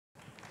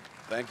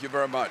Thank you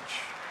very much.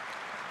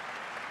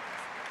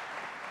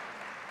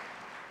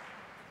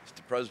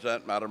 Mr.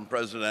 President, Madam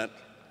President,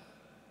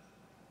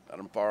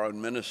 Madam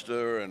Foreign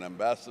Minister and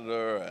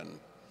Ambassador and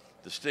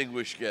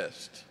distinguished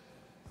guests.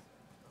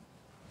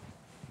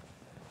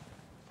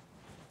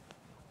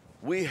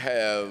 We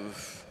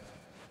have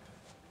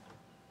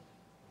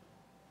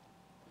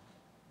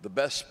the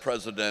best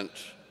president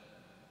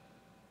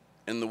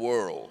in the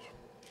world.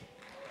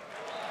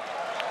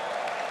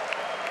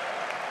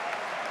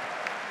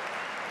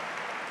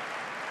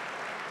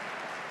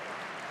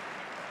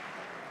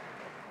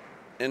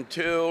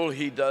 Until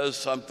he does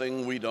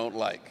something we don't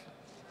like,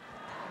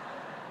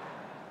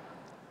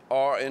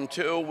 or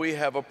until we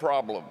have a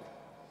problem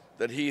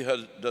that he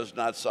does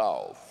not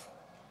solve.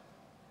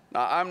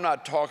 Now, I'm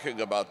not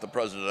talking about the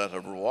president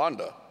of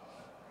Rwanda.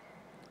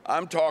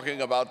 I'm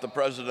talking about the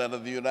president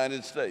of the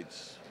United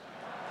States.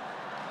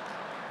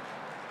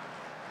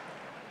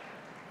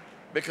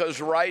 Because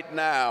right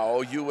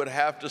now, you would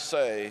have to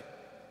say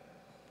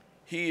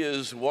he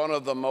is one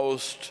of the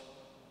most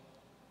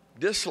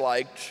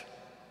disliked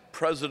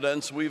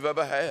presidents we've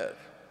ever had,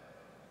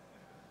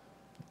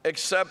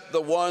 except the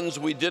ones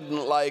we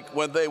didn't like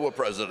when they were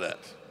president,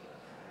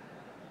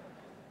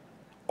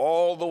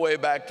 all the way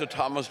back to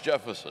Thomas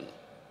Jefferson.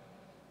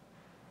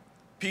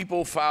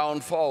 People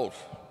found fault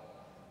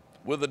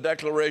with the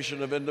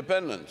Declaration of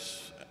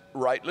Independence,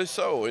 rightly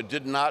so. It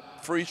did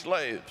not free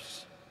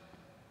slaves.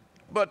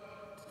 But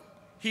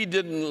he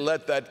didn't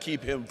let that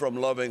keep him from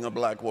loving a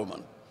black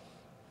woman.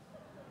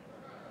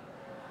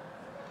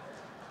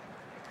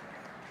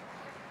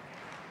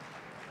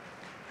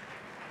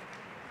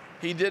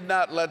 He did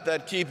not let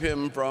that keep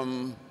him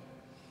from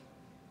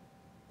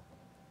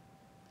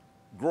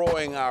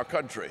growing our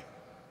country.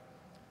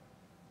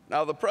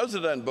 Now, the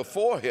president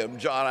before him,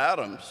 John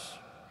Adams,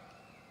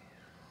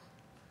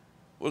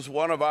 was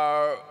one of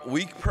our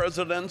weak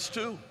presidents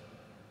too.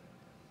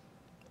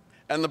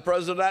 And the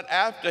president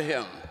after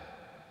him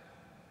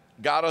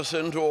got us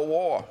into a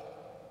war.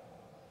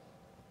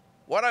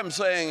 What I'm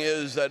saying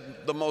is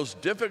that the most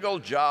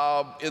difficult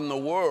job in the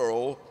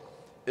world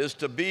is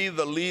to be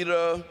the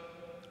leader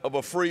of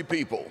a free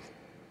people,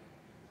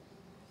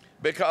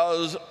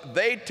 because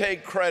they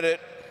take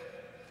credit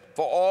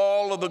for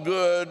all of the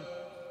good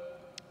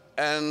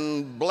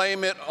and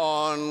blame it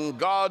on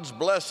God's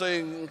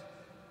blessing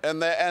and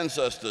their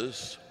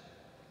ancestors,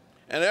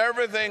 and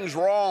everything's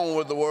wrong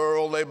with the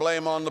world they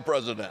blame on the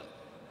president,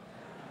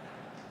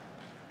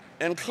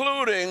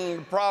 including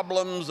the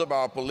problems of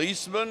our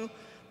policemen,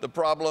 the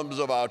problems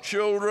of our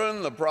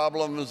children, the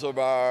problems of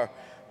our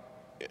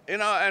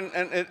and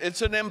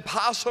it's an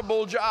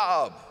impossible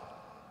job.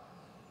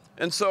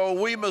 And so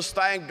we must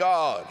thank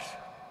God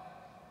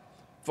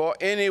for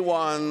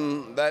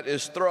anyone that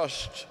is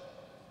thrust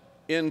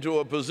into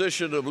a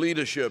position of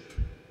leadership,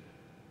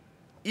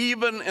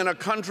 even in a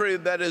country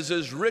that is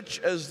as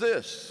rich as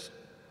this.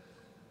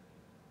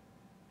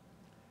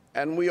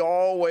 And we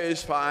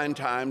always find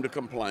time to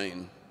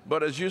complain.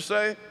 But as you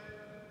say,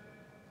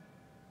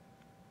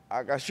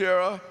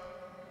 Agashira,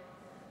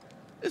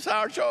 it's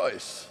our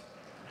choice.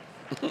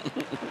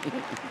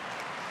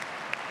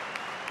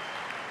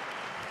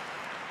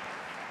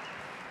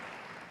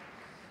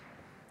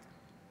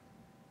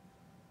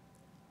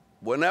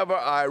 Whenever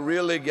I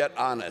really get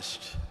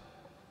honest,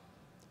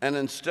 and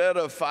instead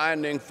of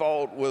finding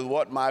fault with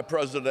what my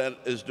president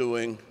is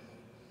doing,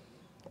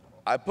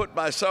 I put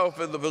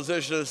myself in the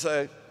position to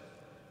say,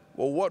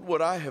 well, what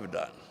would I have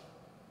done?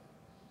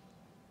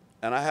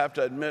 And I have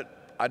to admit,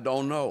 I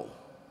don't know.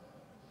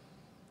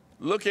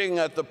 Looking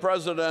at the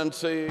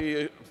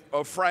presidency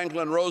of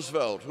Franklin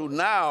Roosevelt, who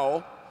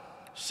now,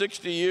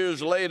 60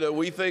 years later,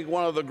 we think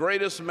one of the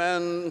greatest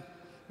men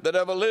that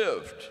ever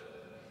lived.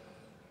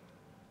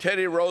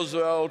 Teddy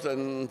Roosevelt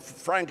and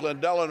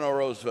Franklin Delano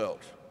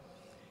Roosevelt.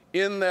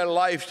 In their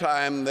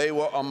lifetime, they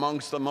were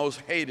amongst the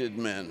most hated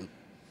men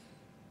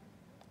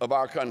of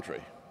our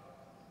country.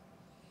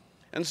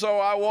 And so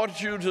I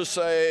want you to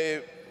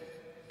say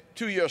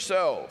to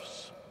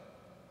yourselves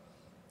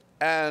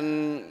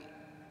and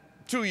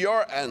to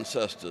your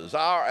ancestors,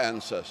 our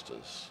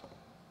ancestors,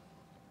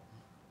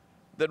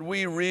 that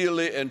we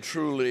really and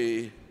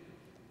truly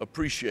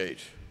appreciate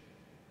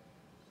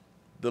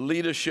the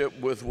leadership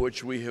with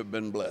which we have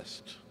been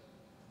blessed.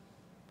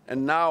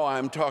 And now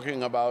I'm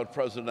talking about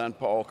President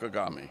Paul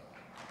Kagame.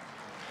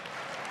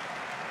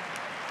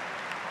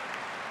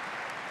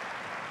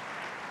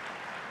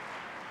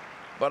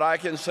 But I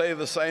can say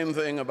the same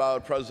thing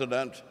about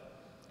President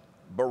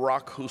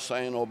Barack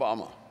Hussein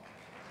Obama.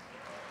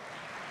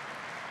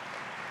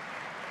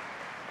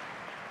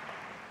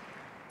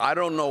 I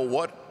don't know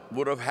what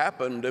would have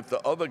happened if the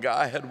other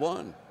guy had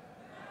won.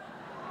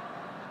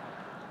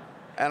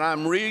 And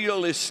I'm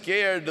really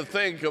scared to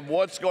think of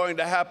what's going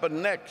to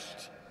happen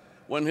next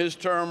when his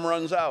term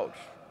runs out.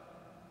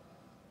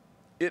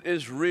 It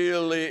is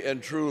really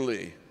and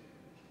truly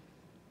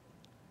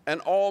an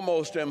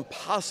almost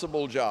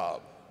impossible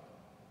job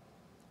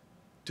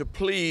to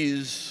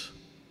please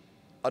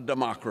a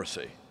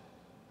democracy.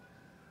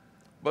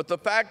 But the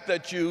fact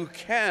that you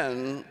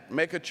can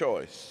make a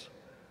choice,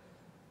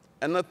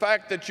 and the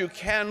fact that you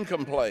can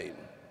complain,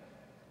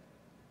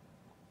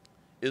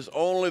 is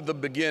only the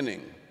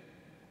beginning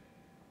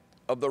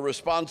of the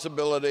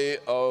responsibility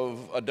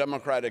of a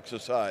democratic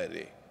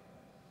society.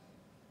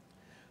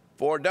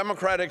 For a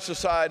democratic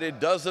society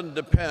doesn't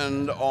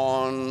depend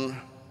on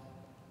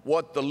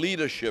what the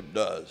leadership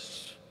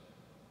does.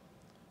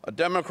 A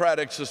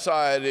democratic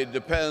society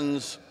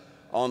depends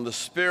on the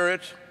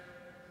spirit,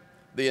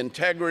 the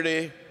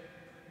integrity,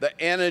 the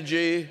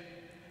energy,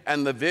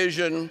 and the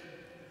vision,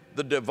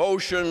 the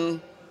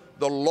devotion,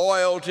 the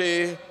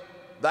loyalty,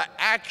 the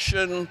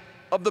action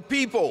of the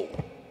people.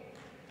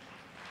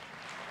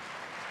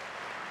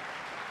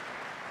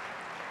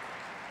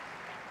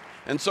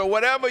 And so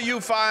whatever you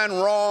find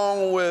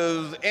wrong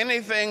with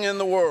anything in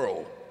the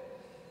world,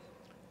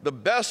 the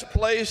best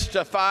place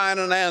to find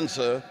an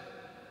answer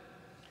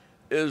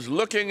is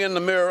looking in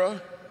the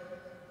mirror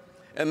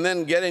and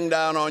then getting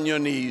down on your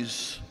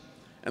knees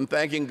and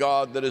thanking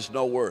God that it's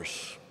no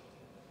worse.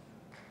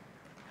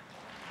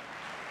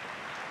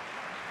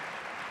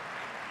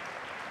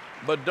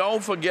 But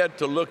don't forget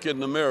to look in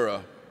the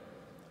mirror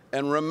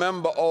and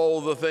remember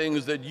all the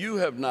things that you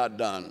have not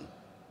done.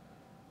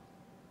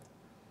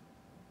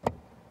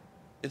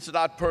 It's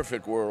not a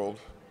perfect world,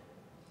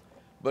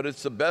 but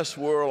it's the best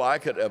world I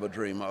could ever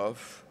dream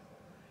of.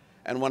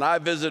 And when I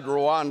visit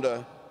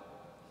Rwanda,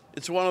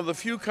 it's one of the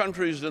few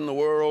countries in the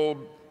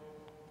world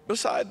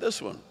beside this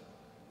one.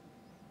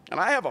 And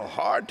I have a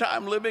hard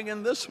time living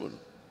in this one.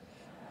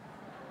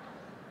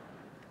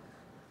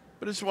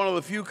 But it's one of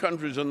the few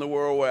countries in the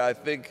world where I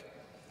think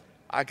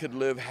I could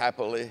live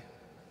happily,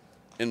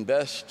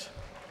 invest,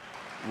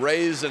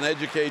 raise and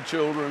educate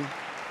children,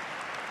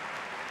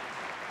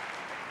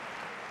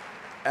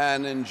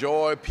 and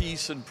enjoy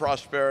peace and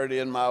prosperity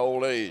in my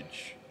old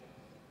age.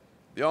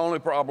 The only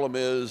problem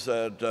is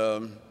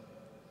that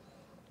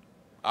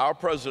our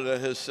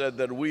president has said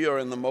that we are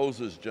in the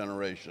Moses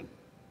generation.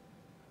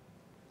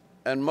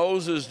 And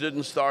Moses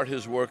didn't start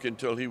his work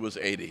until he was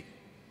 80.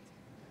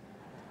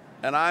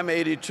 And I'm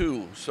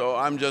 82, so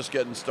I'm just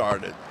getting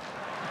started.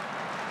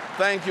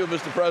 Thank you,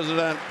 Mr.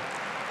 President,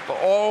 for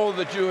all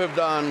that you have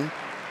done,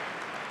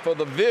 for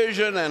the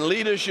vision and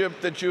leadership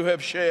that you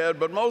have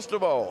shared, but most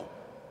of all,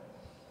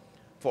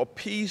 for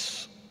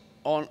peace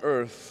on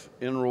earth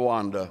in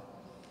Rwanda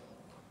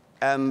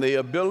and the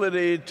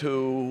ability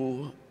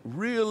to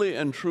really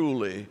and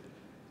truly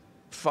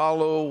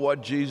follow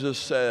what Jesus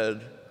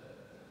said,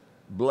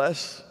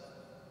 bless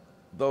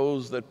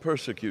those that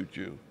persecute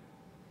you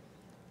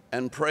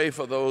and pray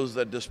for those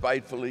that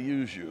despitefully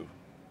use you,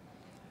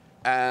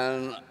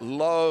 and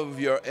love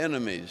your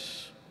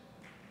enemies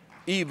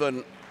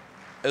even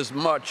as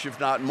much, if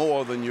not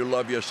more, than you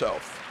love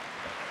yourself.